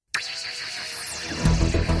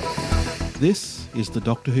This is the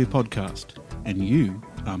Doctor Who podcast, and you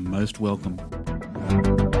are most welcome.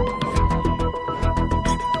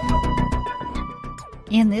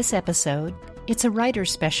 In this episode, it's a writer's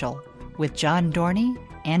special with John Dorney,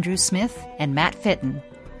 Andrew Smith, and Matt Fitton.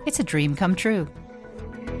 It's a dream come true.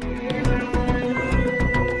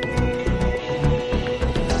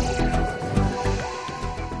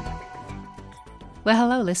 Well,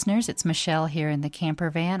 hello, listeners. It's Michelle here in the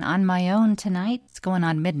camper van on my own tonight. It's going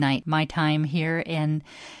on midnight, my time here, and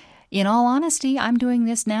in all honesty, I'm doing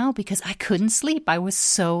this now because I couldn't sleep. I was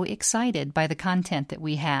so excited by the content that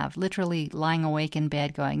we have, literally lying awake in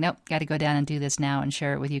bed going, nope, got to go down and do this now and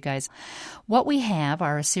share it with you guys. What we have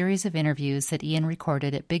are a series of interviews that Ian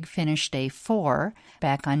recorded at Big Finish Day 4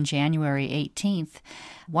 back on January 18th.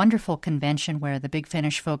 Wonderful convention where the Big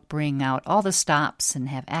Finish folk bring out all the stops and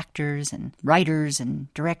have actors and writers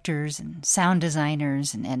and directors and sound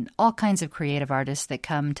designers and all kinds of creative artists that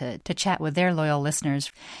come to chat with their loyal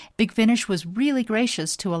listeners. Big Finish was really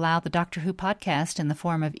gracious to allow the Doctor Who podcast in the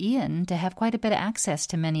form of Ian to have quite a bit of access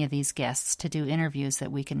to many of these guests to do interviews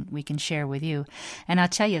that we can share with you. And I'll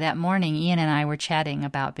tell you, that morning Ian and I were chatting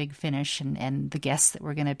about Big Finish and the guests that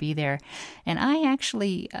were going to be there. And I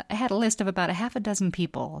actually had a list of about a half a dozen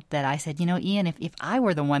people that I said, you know, Ian, if I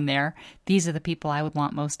were the one there, these are the people I would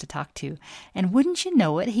want most to talk to. And wouldn't you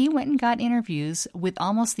know it, he went and got interviews with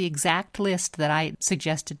almost the exact list that I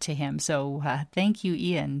suggested to him. So thank you,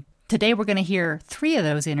 Ian. Today we're going to hear 3 of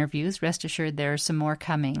those interviews. Rest assured there are some more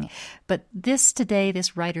coming. But this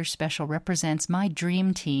writer's special represents my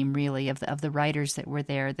dream team, really, of the writers that were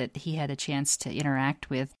there that he had a chance to interact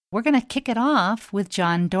with. We're going to kick it off with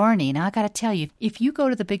John Dorney. Now, I got to tell you, if you go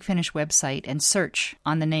to the Big Finish website and search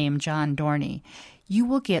on the name John Dorney, you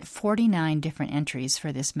will get 49 different entries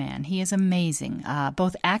for this man. He is amazing,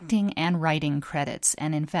 both acting and writing credits.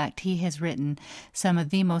 And in fact, he has written some of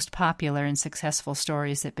the most popular and successful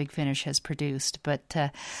stories that Big Finish has produced. But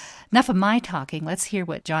enough of my talking. Let's hear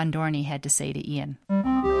what John Dorney had to say to Ian.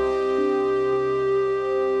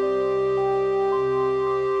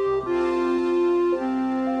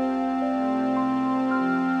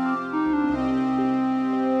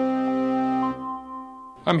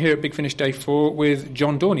 I'm here at Big Finish Day 4 with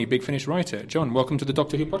John Dorney, Big Finish writer. John, welcome to the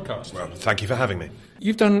Doctor Who podcast. Well, thank you for having me.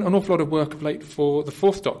 You've done an awful lot of work of late for the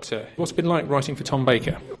 4th Doctor. What's it been like writing for Tom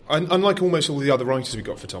Baker? Unlike almost all the other writers we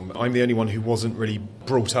got for Tom, I'm the only one who wasn't really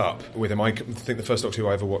brought up with him. I think the first Doctor Who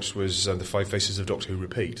I ever watched was The Five Faces of Doctor Who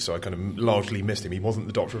Repeat, so I kind of largely missed him. He wasn't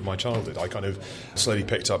the Doctor of my childhood. I kind of slowly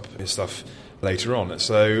picked up his stuff later on.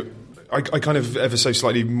 So I kind of ever so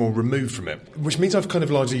slightly more removed from it, which means I've kind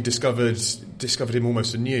of largely discovered him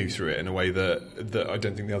almost anew through it in a way that I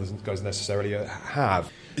don't think the other guys necessarily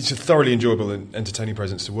have. It's a thoroughly enjoyable and entertaining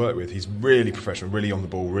presence to work with. He's really professional, really on the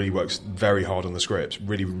ball, really works very hard on the scripts,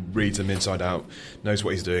 really reads them inside out, knows what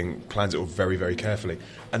he's doing, plans it all very, very carefully,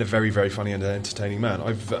 and a very, very funny and entertaining man.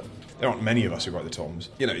 There aren't many of us who write the Toms.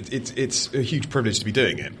 You know, it's a huge privilege to be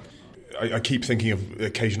doing it. I keep thinking of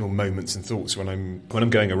occasional moments and thoughts when I'm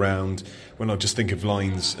going around, when I just think of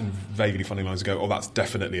lines and vaguely funny lines and go, oh, that's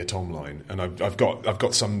definitely a Tom line. And I've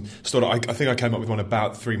got some sort of, I think I came up with one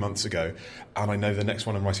about 3 months ago, and I know the next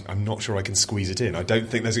one I'm writing, I'm not sure I can squeeze it in. I don't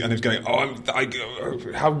think there's, and it's going,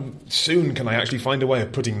 how soon can I actually find a way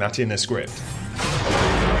of putting that in a script?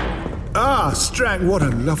 Ah, Strang, what a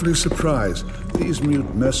lovely surprise. These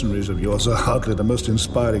mute mercenaries of yours are hardly the most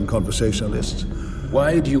inspiring conversationalists.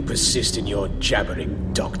 Why do you persist in your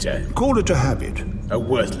jabbering, Doctor? Call it a habit. A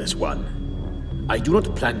worthless one. I do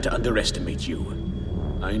not plan to underestimate you.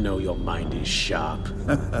 I know your mind is sharp.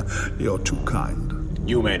 You're too kind.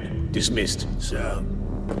 New men, dismissed, sir.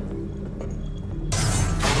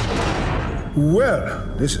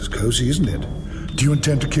 Well, this is cozy, isn't it? Do you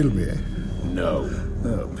intend to kill me? No.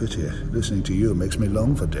 Oh, pity. Listening to you makes me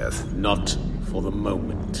long for death. Not for the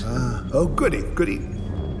moment. Oh, goody.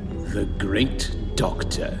 The great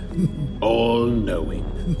Doctor,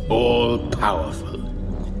 all-knowing, all-powerful,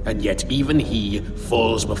 and yet even he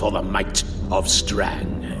falls before the might of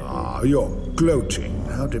Strang. Ah, you're gloating.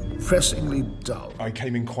 How depressingly dull. I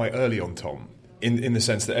came in quite early on Tom, in the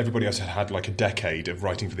sense that everybody else had like a decade of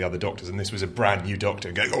writing for the other Doctors, and this was a brand new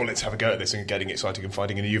Doctor, going, oh, let's have a go at this, and getting excited and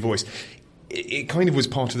finding a new voice. It kind of was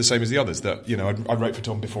part of the same as the others, that, you know, I wrote for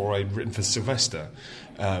Tom before I'd written for Sylvester,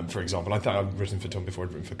 for example. I thought I'd written for Tom before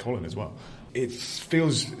I'd written for Colin as well. It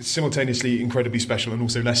feels simultaneously incredibly special and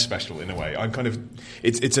also less special in a way. I'm kind of,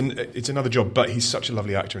 it's another job, but he's such a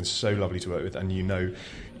lovely actor and so lovely to work with, and you know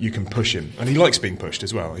you can push him, and he likes being pushed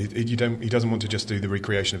as well. He doesn't want to just do the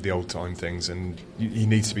recreation of the old time things, and he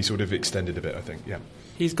needs to be sort of extended a bit, I think. Yeah.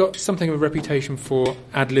 He's got something of a reputation for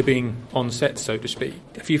ad-libbing on set, so to speak.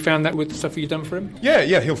 Have you found that with the stuff you've done for him?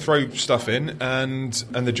 Yeah, he'll throw stuff in, and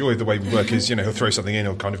the joy of the way we work is, he'll throw something in,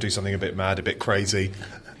 he'll kind of do something a bit mad, a bit crazy.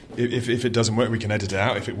 If it doesn't work, we can edit it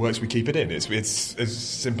out. If it works, we keep it in. It's as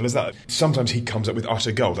simple as that. Sometimes he comes up with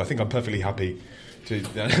utter gold. I think I'm perfectly happy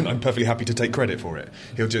to take credit for it.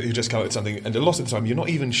 He'll just come up with something, and a lot of the time you're not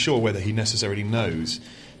even sure whether he necessarily knows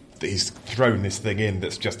that he's thrown this thing in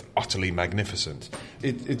that's just utterly magnificent.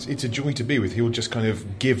 It's a joy to be with. He'll just kind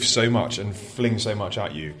of give so much and fling so much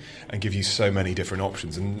at you and give you so many different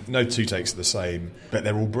options, and no two takes are the same, but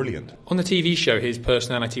they're all brilliant. On the TV show, his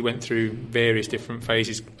personality went through various different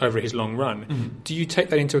phases over his long run. Mm-hmm. Do you take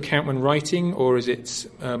that into account when writing, or is it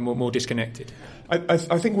more disconnected? I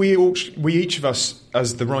think we each of us,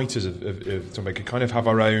 as the writers of Tom Baker, kind of have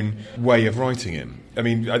our own way of writing him. I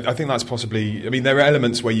mean, I think that's possibly... I mean, there are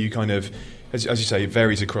elements where you kind of, as you say, it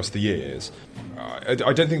varies across the years. I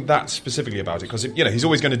don't think that's specifically about it, because he's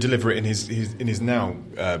always going to deliver it in his now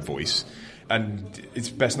voice, and it's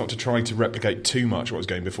best not to try to replicate too much what was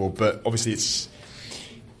going before. But obviously, it's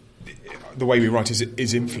the way we write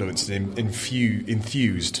is influenced and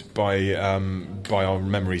infused by our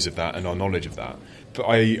memories of that and our knowledge of that. But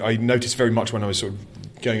I noticed very much when I was sort of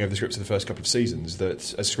going over the scripts of the first couple of seasons,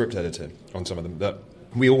 that as script editor on some of them, that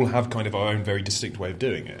we all have kind of our own very distinct way of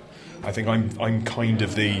doing it. I think I'm kind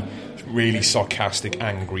of the really sarcastic,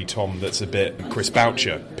 angry Tom that's a bit Chris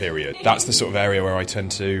Boucher period. That's the sort of area where I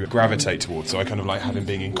tend to gravitate towards. So I kind of like having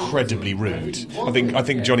being incredibly rude. I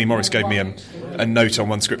think Johnny Morris gave me a note on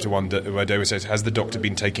one script where David says, "Has the Doctor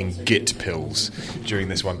been taking git pills during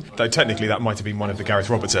this one?" Though technically that might have been one of the Gareth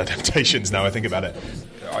Roberts adaptations. Now I think about it,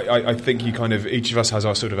 I think you kind of, each of us has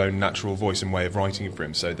our sort of own natural voice and way of writing it for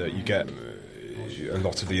him, so that you get a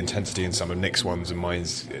lot of the intensity in some of Nick's ones, and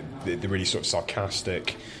mine's the really sort of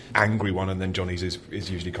sarcastic, angry one, and then Johnny's is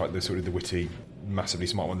usually quite the sort of the witty, massively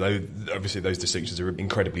smart one. Though obviously those distinctions are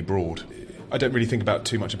incredibly broad. I don't really think about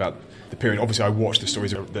too much about the period. Obviously, I watch the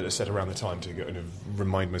stories that are set around the time to kind of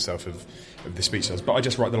remind myself of the speech styles. But I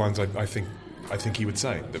just write the lines I think he would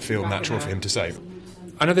say, that feel natural for him to say.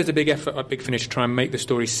 I know there's a big effort at Big Finish to try and make the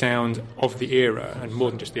story sound of the era, and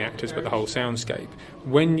more than just the actors, but the whole soundscape.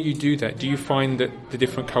 When you do that, do you find that the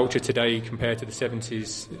different culture today compared to the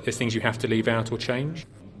 70s, there's things you have to leave out or change?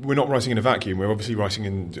 We're not writing in a vacuum. We're obviously writing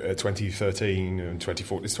in 2013 and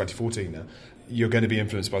 2014. It's 2014 now. You're going to be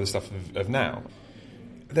influenced by the stuff of now.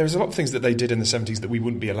 There's a lot of things that they did in the 70s that we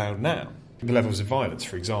wouldn't be allowed now. The levels of violence,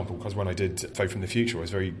 for example, because when I did Foe from the Future, I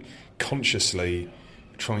was very consciously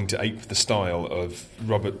trying to ape the style of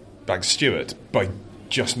Robert Baggs Stewart by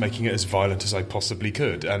just making it as violent as I possibly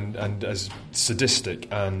could, and as sadistic,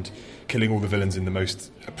 and killing all the villains in the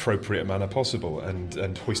most appropriate manner possible,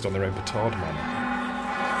 and hoist on their own petard manner.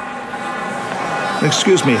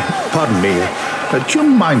 Excuse me, pardon me. Do you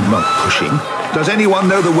mind not pushing? Does anyone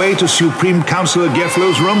know the way to Supreme Councillor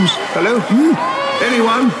Geflo's rooms? Hello?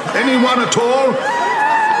 Anyone? Anyone at all?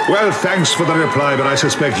 Well, thanks for the reply, but I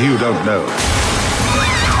suspect you don't know.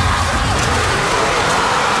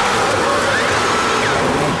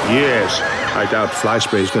 Yes, I doubt fly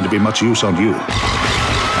spray is going to be much use on you. I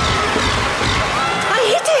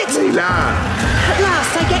hit it! Leila! At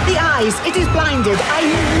last, I get the eyes. It is blinded. I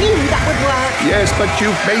knew that would work. Yes, but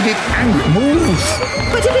you've made it angry. Move!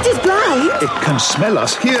 But if it is blind... It can smell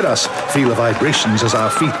us, hear us, feel the vibrations as our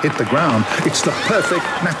feet hit the ground. It's the perfect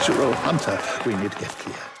natural hunter. We need to get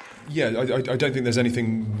clear. Yeah, I don't think there's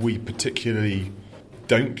anything we particularly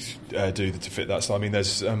don't do to fit that style. I mean,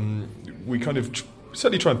 there's... we kind of...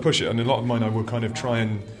 certainly try and push it, and a lot of mine I will kind of try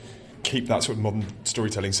and keep that sort of modern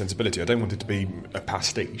storytelling sensibility. I don't want it to be a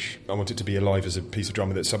pastiche. I want it to be alive as a piece of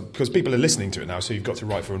drama that's because people are listening to it now, so you've got to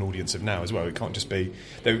write for an audience of now as well. It can't just be...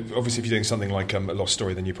 Obviously, if you're doing something like a Lost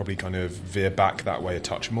Story, then you probably kind of veer back that way a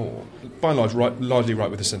touch more. By and large, largely right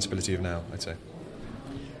with the sensibility of now, I'd say.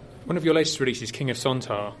 One of your latest releases, King of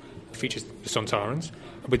Sontar, features the Sontarans,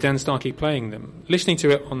 with Dan Starkey playing them. Listening to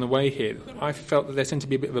it on the way here, I felt that there seemed to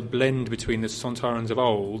be a bit of a blend between the Sontarans of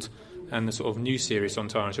old and the sort of new series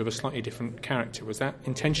Sontarans who have a slightly different character. Was that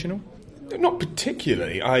intentional? Not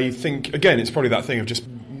particularly. I think, again, it's probably that thing of just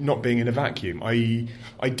not being in a vacuum. I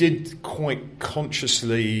did quite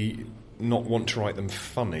consciously not want to write them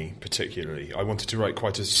funny, particularly. I wanted to write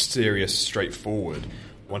quite a serious, straightforward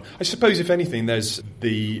one. I suppose, if anything, there's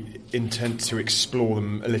the intent to explore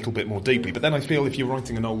them a little bit more deeply. But then I feel if you're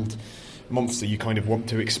writing an old monster, you kind of want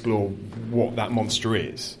to explore what that monster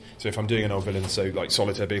is. So if I'm doing an old villain, so like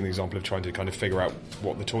Solitaire being the example of trying to kind of figure out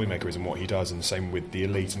what the Toymaker is and what he does, and the same with the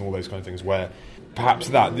Elite and all those kind of things, where perhaps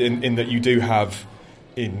that, in that you do have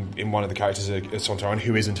in one of the characters, a Sontaran,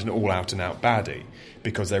 who isn't an all-out and out baddie,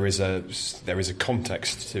 because there is a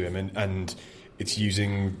context to him, and it's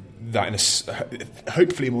using that in a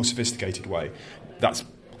hopefully a more sophisticated way. That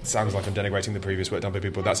sounds like I'm denigrating the previous work done by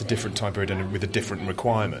people. That's a different type of reader with a different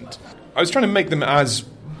requirement. I was trying to make them as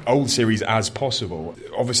old series as possible.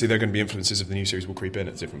 Obviously, there are going to be influences of the new series will creep in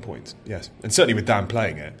at different points. Yes, and certainly with Dan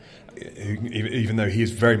playing it, even though he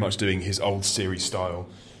is very much doing his old series style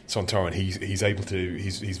Sontaran, he's able to.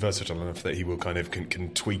 He's versatile enough that he will kind of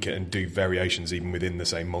can tweak it and do variations even within the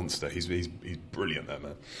same monster. He's brilliant there,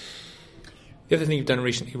 man. The other thing you've done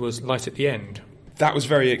recently was Light at the End. That was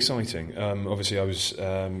very exciting. Obviously, I was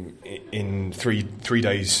in three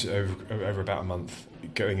days over about a month,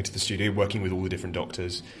 going into the studio, working with all the different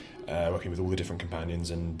doctors, working with all the different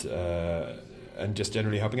companions, and just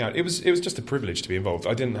generally helping out. It was just a privilege to be involved.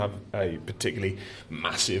 I didn't have a particularly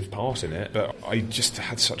massive part in it, but I just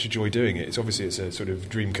had such a joy doing it. It's a sort of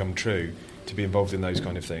dream come true to be involved in those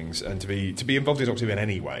kind of things, and to be involved in Doctor Who in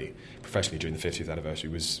any way professionally during the 50th anniversary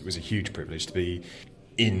was a huge privilege. To be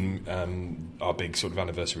in our big sort of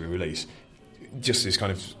anniversary release just is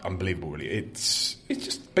kind of unbelievable, really. It's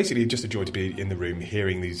just basically just a joy to be in the room,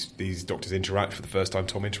 hearing these doctors interact for the first time,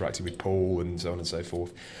 Tom interacting with Paul and so on and so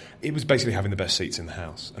forth. It was basically having the best seats in the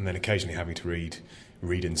house, and then occasionally having to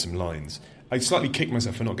read in some lines. I slightly kicked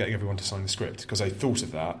myself for not getting everyone to sign the script, because I thought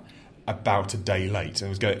of that about a day late,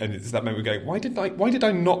 and it's that moment of going, why did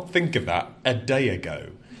I not think of that a day ago?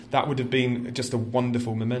 That would have been just a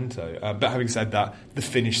wonderful memento. But having said that, the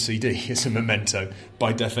finished CD is a memento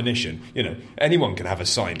by definition. You know, anyone can have a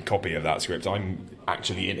signed copy of that script. I'm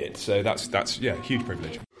actually in it, so that's huge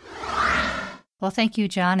privilege. Well, thank you,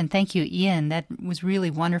 John, and thank you, Ian. That was really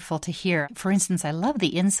wonderful to hear. For instance, I love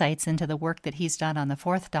the insights into the work that he's done on the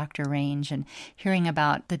Fourth Doctor range, and hearing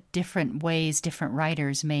about the different ways different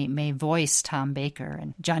writers may voice Tom Baker.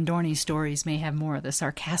 And John Dorney's stories may have more of the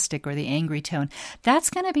sarcastic or the angry tone. That's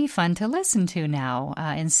going to be fun to listen to now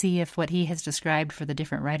and see if what he has described for the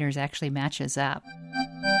different writers actually matches up.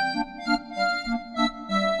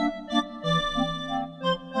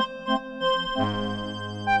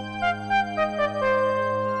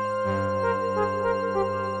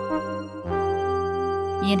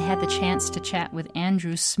 Ian had the chance to chat with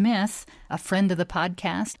Andrew Smith, a friend of the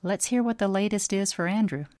podcast. Let's hear what the latest is for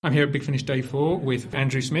Andrew. I'm here at Big Finish Day 4 with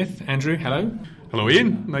Andrew Smith. Andrew, hello. Hello,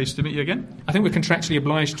 Ian. Nice to meet you again. I think we're contractually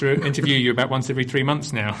obliged to interview you about once every 3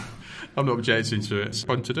 months now. I'm not objecting to it. It's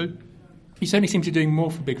fun to do. You certainly seem to be doing more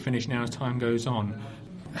for Big Finish now as time goes on.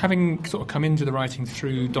 Having sort of come into the writing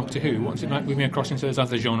through Doctor Who, what's it like moving across into those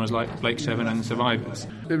other genres like Blake 7 and Survivors?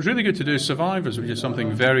 It was really good to do Survivors, which is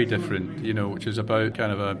something very different, which is about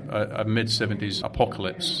kind of a mid-70s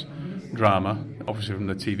apocalypse drama, obviously from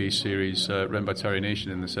the TV series written by Terry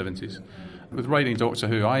Nation in the 70s. With writing Doctor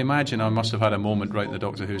Who, I imagine I must have had a moment writing the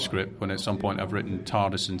Doctor Who script when at some point I've written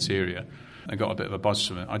TARDIS Interior and got a bit of a buzz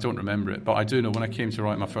from it. I don't remember it, but I do know when I came to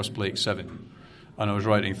write my first Blake 7, and I was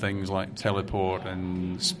writing things like Teleport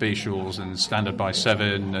and Spatials and Standard by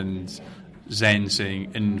 7 and Zen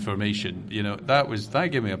saying information. That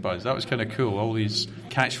gave me a buzz. That was kind of cool. All these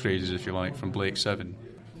catchphrases, if you like, from Blake 7.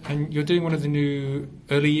 And you're doing one of the new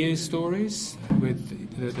early years stories with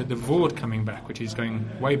the Vord coming back, which is going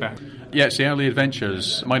way back. Yeah, it's the Early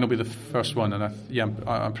Adventures. Mine will be the first one, and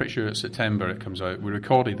I'm pretty sure it's September it comes out. We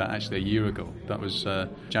recorded that actually a year ago. That was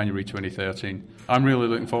January 2013. I'm really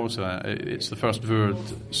looking forward to that. It's the first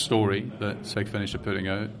Vord story that Big Finish are putting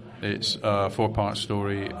out. It's a 4-part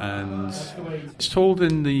story, and it's told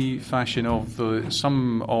in the fashion of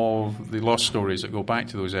some of the lost stories that go back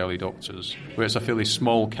to those early Doctors, where it's a fairly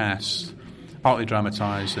small cast, partly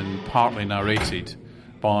dramatised and partly narrated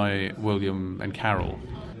by William and Carol.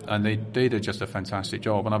 And they did just a fantastic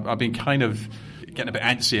job, and I've been kind of getting a bit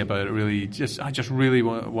antsy about it. Really, I just really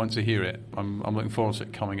want to hear it. I'm looking forward to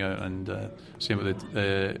it coming out and seeing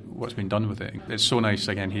what's been done with it. It's so nice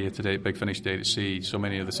again here today at Big Finish Day to see so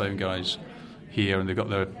many of the sound guys here, and they've got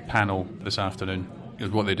their panel this afternoon.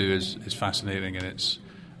 Because what they do is fascinating, and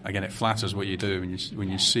it flatters what you do when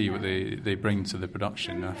you see what they bring to the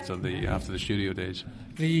production after the studio days.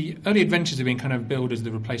 The Early Adventures have been kind of billed as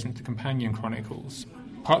the replacement to Companion Chronicles.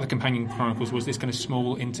 Part of the Companion Chronicles was this kind of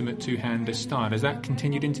small, intimate, two-hander style. Has that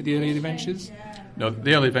continued into the Early Adventures? No,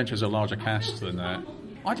 the Early Adventures are a larger cast than that.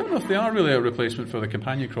 I don't know if they are really a replacement for the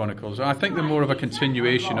Companion Chronicles. I think they're more of a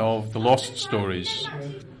continuation of the Lost stories.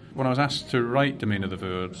 When I was asked to write Domain of the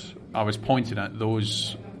Vord, I was pointing at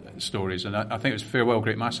those stories, and I think it was Farewell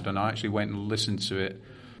Great Macedon. I actually went and listened to it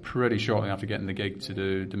pretty shortly after getting the gig to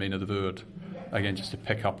do Domain of the Vord. again, just to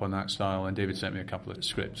pick up on that style. And David sent me a couple of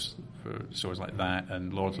scripts for stories like that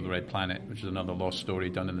and Lords of the Red Planet, which is another lost story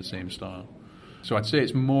done in the same style. So I'd say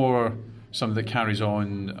it's more something that carries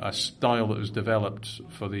on a style that was developed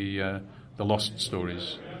for the Lost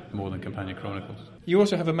stories more than Companion Chronicles. You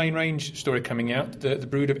also have a main range story coming out, The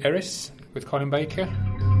Brood of Eris, with Colin Baker.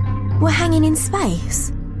 We're hanging in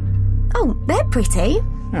space. Oh, they're pretty.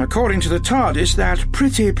 According to the TARDIS, that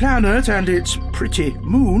pretty planet and its pretty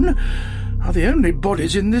moon are the only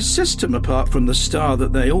bodies in this system apart from the star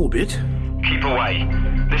that they orbit. Keep away.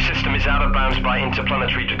 This system is out of bounds by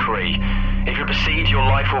interplanetary decree. If you proceed, your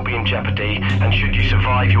life will be in jeopardy, and should you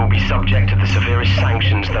survive, you will be subject to the severest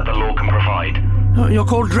sanctions that the law can provide. You're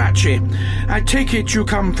called Drachi. I take it you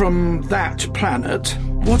come from that planet.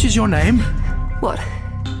 What is your name? What?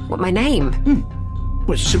 What, my name?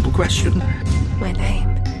 Well, it's a simple question. My name?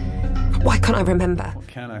 Why can't I remember? What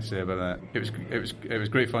can I say about that? It was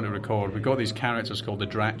great fun to record. We've got these characters called the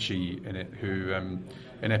Drachi in it, who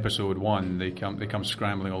in episode 1 they come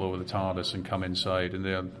scrambling all over the TARDIS and come inside, and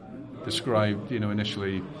they're described,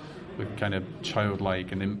 initially with kind of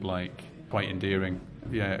childlike and imp-like, quite endearing.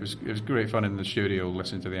 Yeah, it was great fun in the studio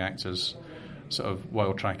listening to the actors sort of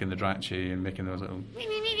wild tracking the Drachi and making those little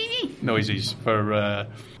noises for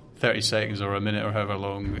 30 seconds or a minute or however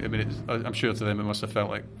long. I mean, I'm sure to them it must have felt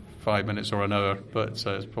like 5 minutes or an hour, but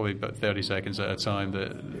it's probably about 30 seconds at a time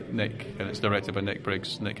that Nick, and it's directed by Nick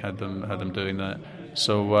Briggs. Nick had them doing that.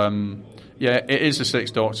 So it is the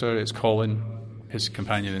Sixth Doctor. It's Colin. His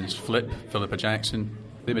companion is Philippa Jackson.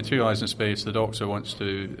 They materialise in space. The Doctor wants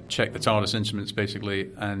to check the TARDIS instruments,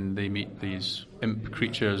 basically, and they meet these imp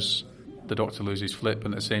creatures. The Doctor loses Flip,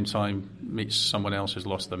 and at the same time meets someone else who's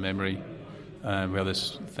lost their memory. We have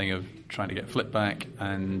this thing of trying to get Flip back,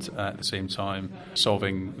 and at the same time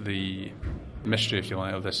solving the mystery, if you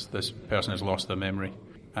like, of this person has lost their memory.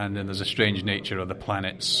 And then there's a strange nature of the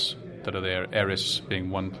planets that are there, Eris being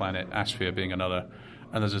one planet, Asphere being another.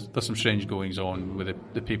 And there's some strange goings on with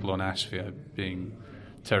the people on Asphere being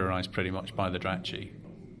terrorised pretty much by the Drachi.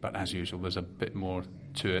 But as usual, there's a bit more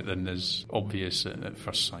to it than is obvious at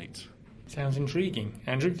first sight. Sounds intriguing.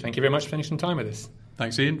 Andrew, thank you very much for spending some time with us.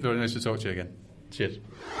 Thanks, Ian. Very nice to talk to you again. Cheers.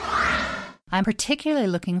 I'm particularly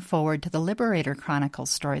looking forward to the Liberator Chronicles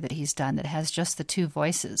story that he's done that has just the two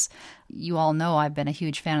voices. You all know I've been a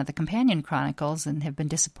huge fan of the Companion Chronicles and have been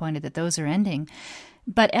disappointed that those are ending.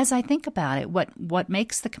 But as I think about it, what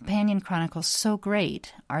makes the Companion Chronicles so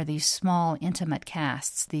great are these small, intimate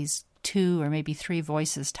casts, these 2 or maybe 3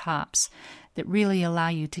 voices tops, that really allow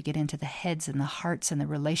you to get into the heads and the hearts and the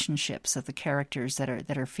relationships of the characters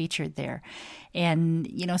that are featured there.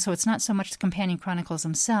 And, so it's not so much the Companion Chronicles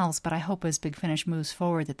themselves, but I hope as Big Finish moves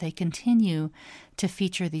forward that they continue to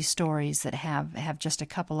feature these stories that have just a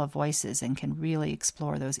couple of voices and can really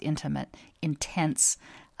explore those intimate, intense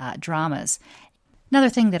dramas. Another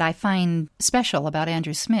thing that I find special about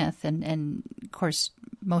Andrew Smith, and of course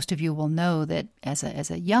most of you will know that as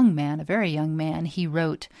a young man, a very young man, he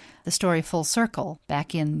wrote the story Full Circle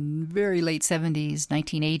back in very late 70s,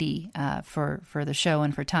 1980, for the show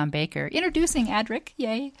and for Tom Baker, introducing Adric,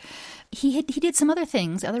 yay. He did some other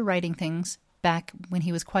things, other writing things back when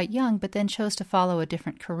he was quite young, but then chose to follow a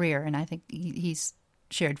different career, and I think he's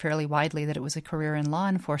shared fairly widely that it was a career in law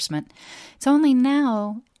enforcement. It's only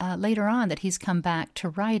now, later on, that he's come back to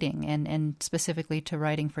writing, and specifically to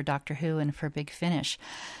writing for Doctor Who and for Big Finish.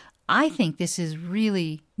 I think this is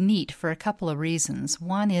really neat for a couple of reasons.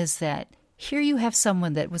 One is that here you have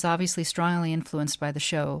someone that was obviously strongly influenced by the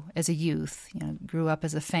show as a youth, grew up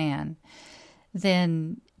as a fan,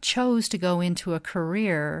 then chose to go into a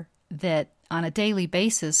career that on a daily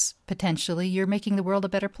basis, potentially, you're making the world a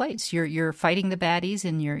better place. You're fighting the baddies,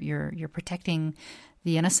 and you're protecting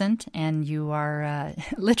the innocent, and you are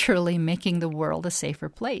literally making the world a safer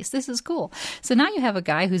place. This is cool. So now you have a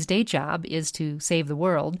guy whose day job is to save the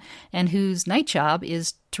world, and whose night job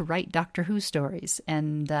is to write Doctor Who stories.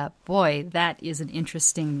 And boy, that is an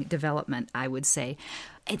interesting development, I would say.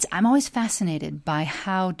 I'm always fascinated by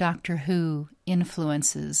how Doctor Who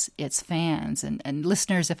influences its fans. And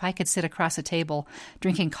listeners, if I could sit across a table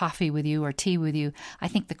drinking coffee with you or tea with you, I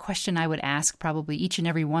think the question I would ask probably each and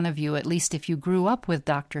every one of you, at least if you grew up with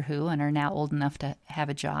Doctor Who and are now old enough to have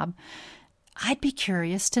a job, I'd be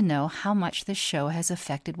curious to know how much this show has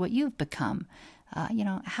affected what you've become.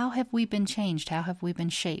 How have we been changed? How have we been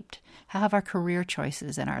shaped? How have our career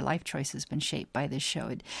choices and our life choices been shaped by this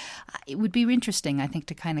show? It would be interesting, I think,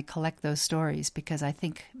 to kind of collect those stories, because I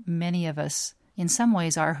think many of us, in some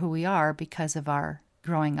ways, are who we are because of our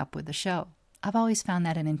growing up with the show. I've always found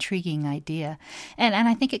that an intriguing idea. And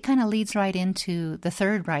I think it kind of leads right into the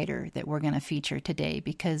third writer that we're going to feature today,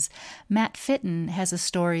 because Matt Fitton has a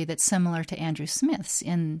story that's similar to Andrew Smith's,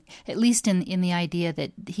 at least in the idea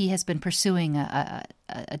that he has been pursuing a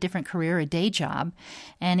different career, a day job,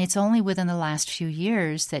 and it's only within the last few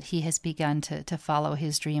years that he has begun to follow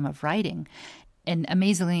his dream of writing. And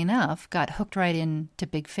amazingly enough, got hooked right into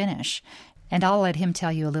Big Finish. And I'll let him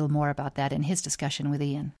tell you a little more about that in his discussion with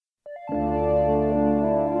Ian.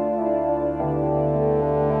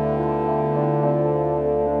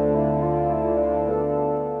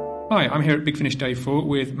 Hi, I'm here at Big Finish Day 4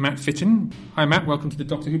 with Matt Fitton. Hi Matt, welcome to the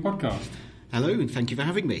Doctor Who podcast. Hello, and thank you for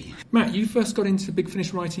having me. Matt, you first got into Big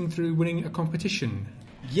Finish writing through winning a competition.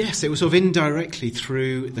 Yes, it was sort of indirectly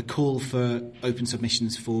through the call for open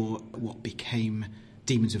submissions for what became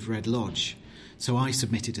Demons of Red Lodge. So I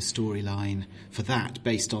submitted a storyline for that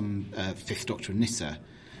based on Fifth Doctor and Nyssa,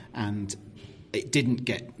 and it didn't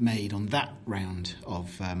get made on that round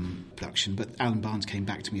of production, but Alan Barnes came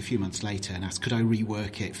back to me a few months later and asked could I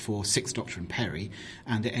rework it for Sixth Doctor and Perry,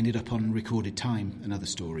 and it ended up on Recorded Time and Other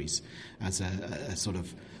Stories as a sort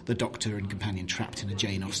of the Doctor and companion trapped in a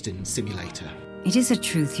Jane Austen simulator. It is a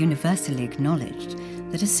truth universally acknowledged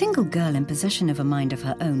that a single girl in possession of a mind of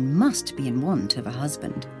her own must be in want of a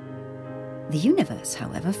husband. The universe,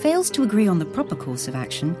 however, fails to agree on the proper course of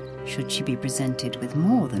action should she be presented with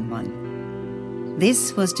more than one.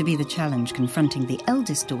 This was to be the challenge confronting the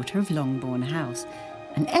eldest daughter of Longbourn House,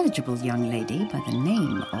 an eligible young lady by the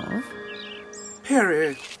name of...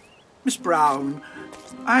 Perry, Miss Brown,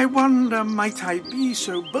 I wonder might I be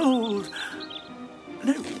so bold...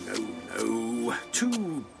 No,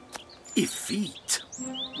 too effete.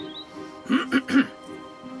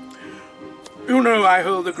 You know I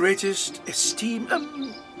hold the greatest esteem,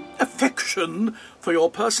 affection for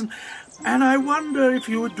your person, and I wonder if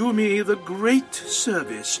you would do me the great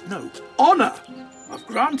service, no, honour, of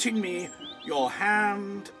granting me your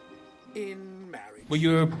hand in marriage. Were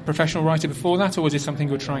you a professional writer before that, or was this something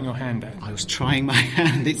you were trying your hand at? I was trying my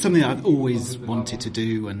hand. It's something I've always wanted to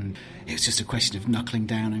do, and it was just a question of knuckling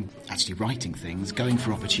down and actually writing things, going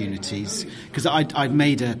for opportunities, because I'd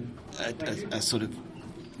made a sort of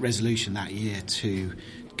resolution that year to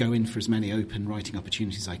go in for as many open writing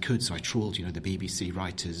opportunities as I could. So I trawled, the BBC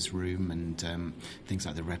Writers' Room and things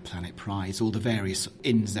like the Red Planet Prize, all the various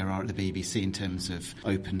inns there are at the BBC in terms of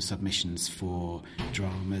open submissions for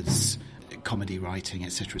dramas, comedy writing,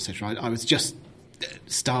 etc., etc. I was just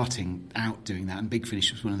starting out doing that, and Big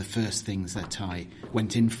Finish was one of the first things that I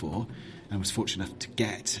went in for and was fortunate enough to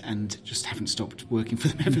get, and just haven't stopped working for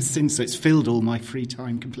them ever since. So it's filled all my free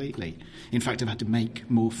time completely. In fact, I've had to make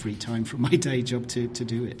more free time from my day job to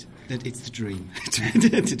do it. It's the dream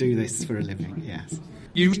to do this for a living, yes.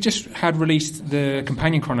 You just had released the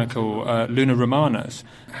companion chronicle, Luna Romanas.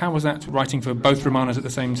 How was that, writing for both Romanas at the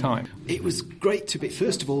same time? It was great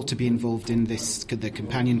first of all, to be involved in the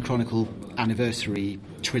companion chronicle anniversary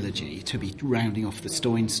trilogy, to be rounding off the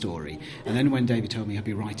Stoyne story. And then when David told me I'd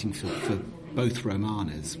be writing for both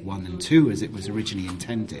Romanas, 1 and 2, as it was originally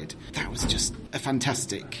intended, that was just a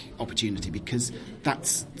fantastic opportunity, because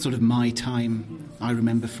that's sort of my time. I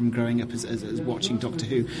remember from growing up as watching Doctor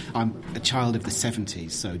Who. I'm a child of the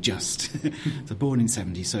 70s, so so born in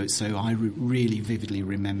 70s, so I really vividly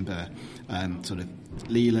remember sort of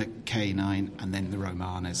Leela, K9, and then the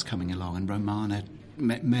Romanas coming along, and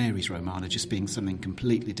Mary's Romana just being something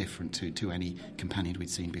completely different to any companion we'd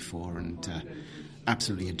seen before, and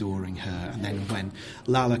absolutely adoring her. And then when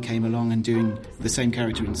Lala came along and doing the same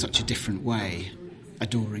character in such a different way,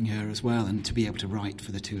 adoring her as well, and to be able to write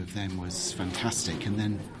for the two of them was fantastic. And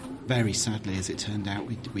then, very sadly, as it turned out,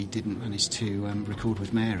 we didn't manage to record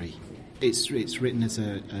with Mary. It's written as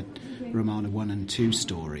a Romana 1 and 2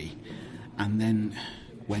 story, and then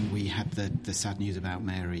when we had the sad news about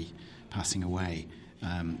Mary passing away,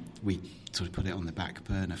 we sort of put it on the back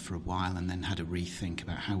burner for a while, and then had a rethink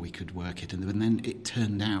about how we could work it. And then it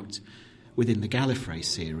turned out, within the Gallifrey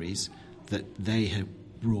series, that they had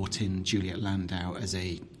brought in Juliet Landau as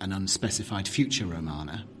an unspecified future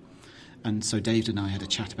Romana. And so David and I had a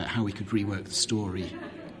chat about how we could rework the story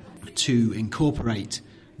to incorporate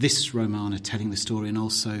this Romana telling the story, and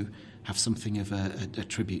also have something of a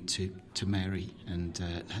tribute to Mary and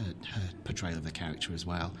her portrayal of the character as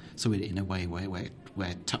well. So in a way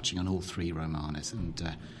we're touching on all three Romanas,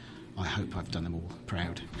 and I hope I've done them all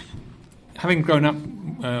proud. Having grown up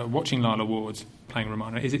watching Lala Ward's playing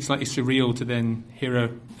Romana? Is it slightly surreal to then hear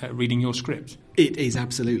her reading your script? It is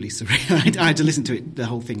absolutely surreal. I had to listen to it, the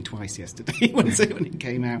whole thing, twice yesterday when it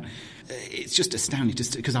came out. It's just astounding,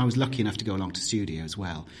 just because I was lucky enough to go along to studio as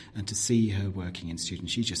well, and to see her working in studio.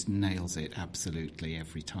 She just nails it absolutely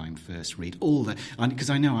every time. First read, because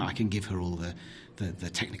I know I can give her all the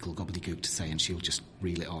technical gobbledygook to say, and she'll just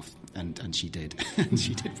reel it off, and she did. And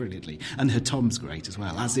she did brilliantly. And her Tom's great as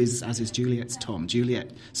well, as is Juliet's Tom.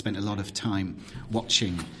 Juliet spent a lot of time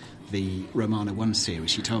watching the Romana 1 series,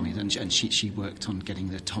 she told me, and she worked on getting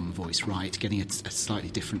the Tom voice right, getting a slightly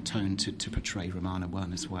different tone to portray Romana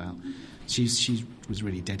 1 as well. She was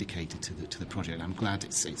really dedicated to the project. I'm glad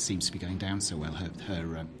it seems to be going down so well,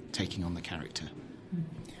 her taking on the character.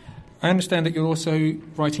 I understand that you're also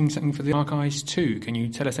writing something for the Dark Eyes 2. Can you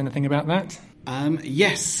tell us anything about that?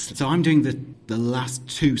 Yes. So I'm doing the last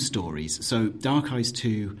 2 stories. So Dark Eyes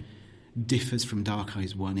 2 differs from Dark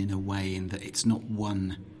Eyes 1 in a way in that it's not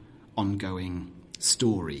one ongoing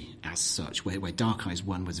story as such, where Dark Eyes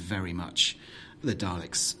 1 was very much the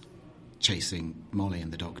Daleks chasing Molly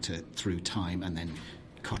and the Doctor through time, and then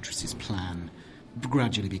Cottress's plan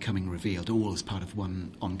gradually becoming revealed, all as part of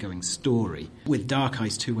one ongoing story. With Dark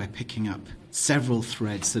Eyes 2, we're picking up several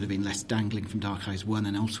threads that have been left dangling from Dark Eyes 1,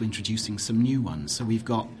 and also introducing some new ones. So we're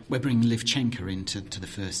bringing Livchenko into the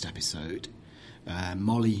first episode.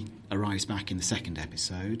 Molly arrives back in the second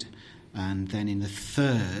episode, and then in the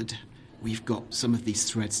third, we've got some of these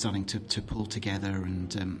threads starting to pull together,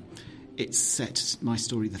 and it's set, my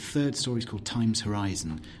story, the third story is called Time's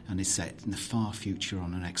Horizon, and is set in the far future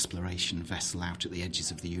on an exploration vessel out at the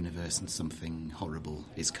edges of the universe, and something horrible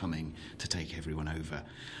is coming to take everyone over.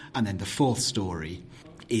 And then the fourth story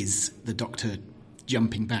is the Doctor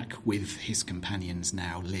jumping back with his companions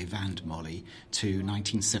now, Liv and Molly, to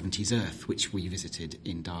 1970s Earth, which we visited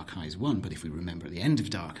in Dark Eyes 1. But if we remember, at the end of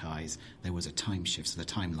Dark Eyes, there was a time shift, so the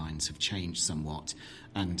timelines have changed somewhat.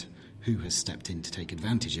 And who has stepped in to take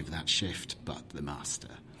advantage of that shift but the Master?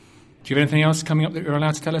 Do you have anything else coming up that you're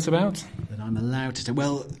allowed to tell us about? That I'm allowed to tell?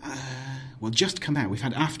 Well, just come out. We've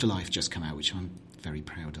had Afterlife just come out, which I'm very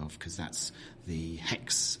proud of, because that's the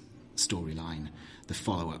Hex storyline, the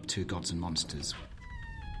follow-up to Gods and Monsters.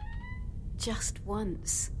 Just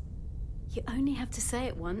once. You only have to say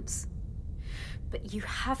it once. But you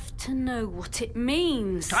have to know what it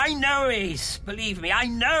means. I know, Ace. Believe me, I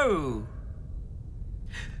know.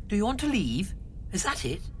 Do you want to leave? Is that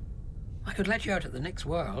it? I could let you out at the next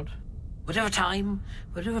world. Whatever time,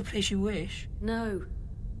 whatever place you wish. No.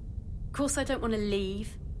 Of course I don't want to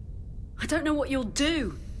leave. I don't know what you'll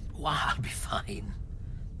do. Well, I'll be fine.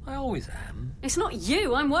 I always am. It's not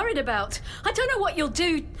you I'm worried about. I don't know what you'll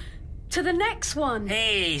do to the next one.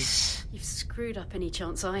 Ace! You've screwed up any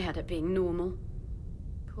chance I had at being normal.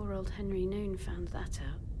 Poor old Henry Noon found that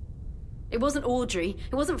out. It wasn't Audrey.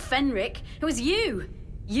 It wasn't Fenric. It was you.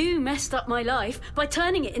 You messed up my life by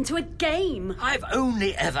turning it into a game. I've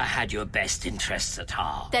only ever had your best interests at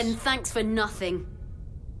heart. Then thanks for nothing.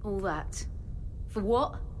 All that. For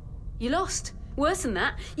what? You lost. Worse than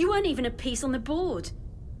that, you weren't even a piece on the board.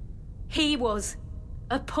 He was.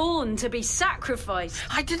 A pawn to be sacrificed.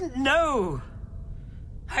 I didn't know.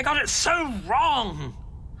 I got it so wrong.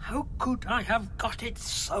 How could I have got it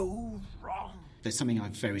so wrong? There's something I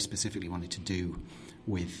very specifically wanted to do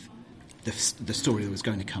with the story that was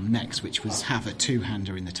going to come next, which was have a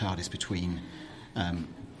two-hander in the TARDIS between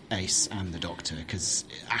Ace and the Doctor, because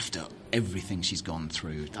after everything she's gone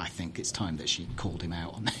through, I think it's time that she called him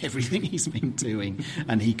out on everything he's been doing,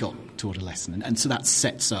 and he got taught a lesson. And so that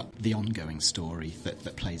sets up the ongoing story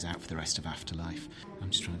that plays out for the rest of Afterlife.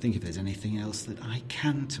 I'm just trying to think if there's anything else that I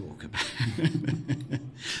can talk about.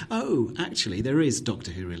 Oh, actually, there is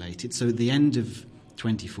Doctor Who related. So at the end of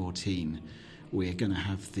 2014, we're going to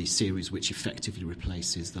have the series which effectively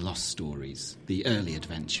replaces the Lost Stories, the early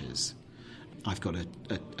adventures. I've got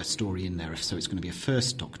a story in there, so it's going to be a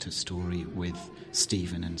First Doctor story with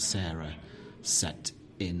Stephen and Sarah set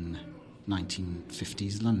in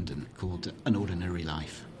 1950s London called An Ordinary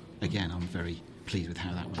Life. Again, I'm very pleased with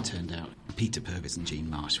how that one turned out. Peter Purvis and Jean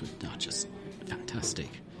Marsh are just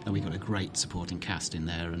fantastic. And we've got a great supporting cast in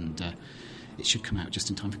there, and it should come out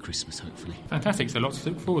just in time for Christmas, hopefully. Fantastic, so lots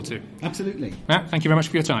to look forward to. Absolutely. Matt, thank you very much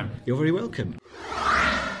for your time. You're very welcome.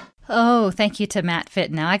 Oh, thank you to Matt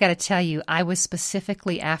Fitton. Now, I got to tell you, I was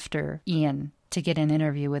specifically after Ian to get an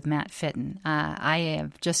interview with Matt Fitton. I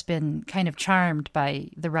have just been kind of charmed by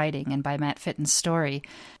the writing and by Matt Fitton's story.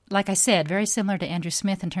 like I said, very similar to Andrew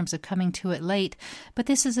Smith in terms of coming to it late, but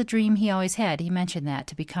this is a dream he always had. He mentioned that,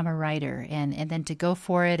 to become a writer and then to go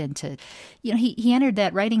for it and to, he entered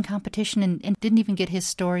that writing competition and didn't even get his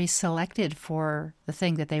story selected for the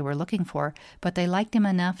thing that they were looking for, but they liked him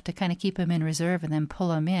enough to kind of keep him in reserve and then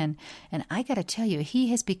pull him in. And I got to tell you, he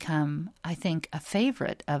has become, I think, a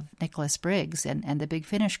favorite of Nicholas Briggs and the Big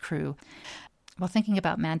Finish crew. Well, thinking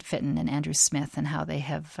about Matt Fitton and Andrew Smith and how they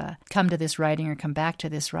have come to this writing or come back to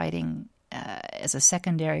this writing as a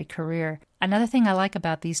secondary career. Another thing I like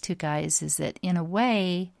about these two guys is that, in a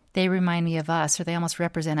way, they remind me of us, or they almost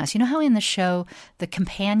represent us. You know how in the show, the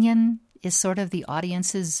companion is sort of the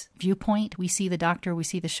audience's viewpoint? We see the Doctor, we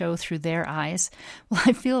see the show through their eyes. Well,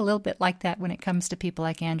 I feel a little bit like that when it comes to people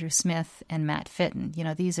like Andrew Smith and Matt Fitton.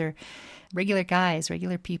 These are regular guys,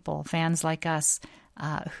 regular people, fans like us,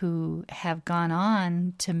 who have gone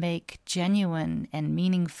on to make genuine and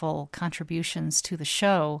meaningful contributions to the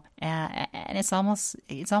show, and it's almost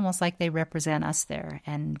like they represent us there.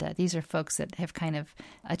 And these are folks that have kind of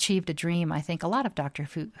achieved a dream I think a lot of Doctor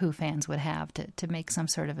Who fans would have, to make some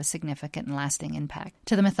sort of a significant and lasting impact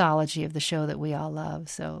to the mythology of the show that we all love.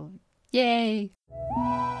 So, yay!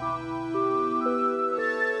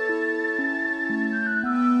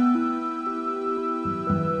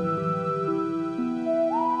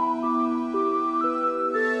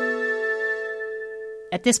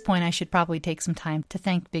 At this point, I should probably take some time to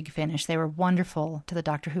thank Big Finish. They were wonderful to the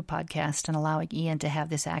Doctor Who podcast and allowing Ian to have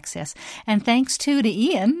this access. And thanks, too, to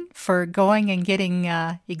Ian for going and getting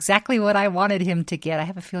exactly what I wanted him to get. I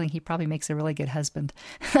have a feeling he probably makes a really good husband.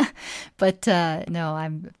 But no,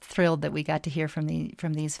 I'm thrilled that we got to hear from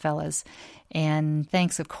these fellas. And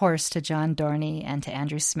thanks, of course, to John Dorney and to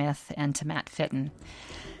Andrew Smith and to Matt Fitton.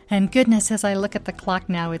 And goodness, as I look at the clock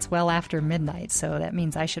now, it's well after midnight, so that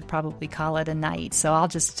means I should probably call it a night. So I'll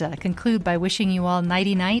just conclude by wishing you all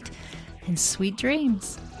nighty-night and sweet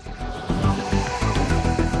dreams.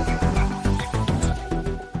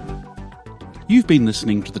 You've been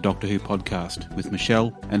listening to the Doctor Who podcast with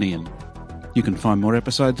Michelle and Ian. You can find more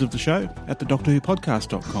episodes of the show at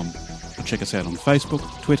thedoctorwhopodcast.com, or check us out on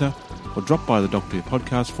Facebook, Twitter, or drop by the Doctor Who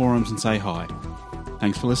podcast forums and say hi.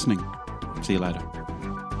 Thanks for listening. See you later.